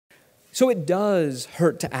So it does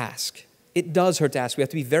hurt to ask. It does hurt to ask. We have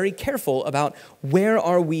to be very careful about where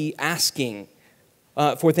are we asking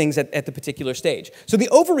for things at the particular stage. So the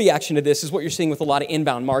overreaction to this is what you're seeing with a lot of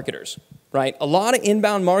inbound marketers, right? A lot of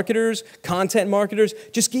inbound marketers, content marketers,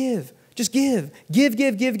 just give. Just give, give,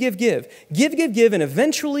 give, give, give, give. Give, give, give, and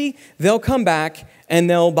eventually they'll come back and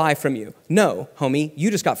they'll buy from you. No, homie,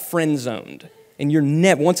 you just got friend zoned. And you're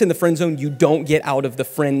once in the friend zone, you don't get out of the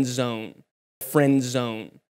friend zone. Friend zone.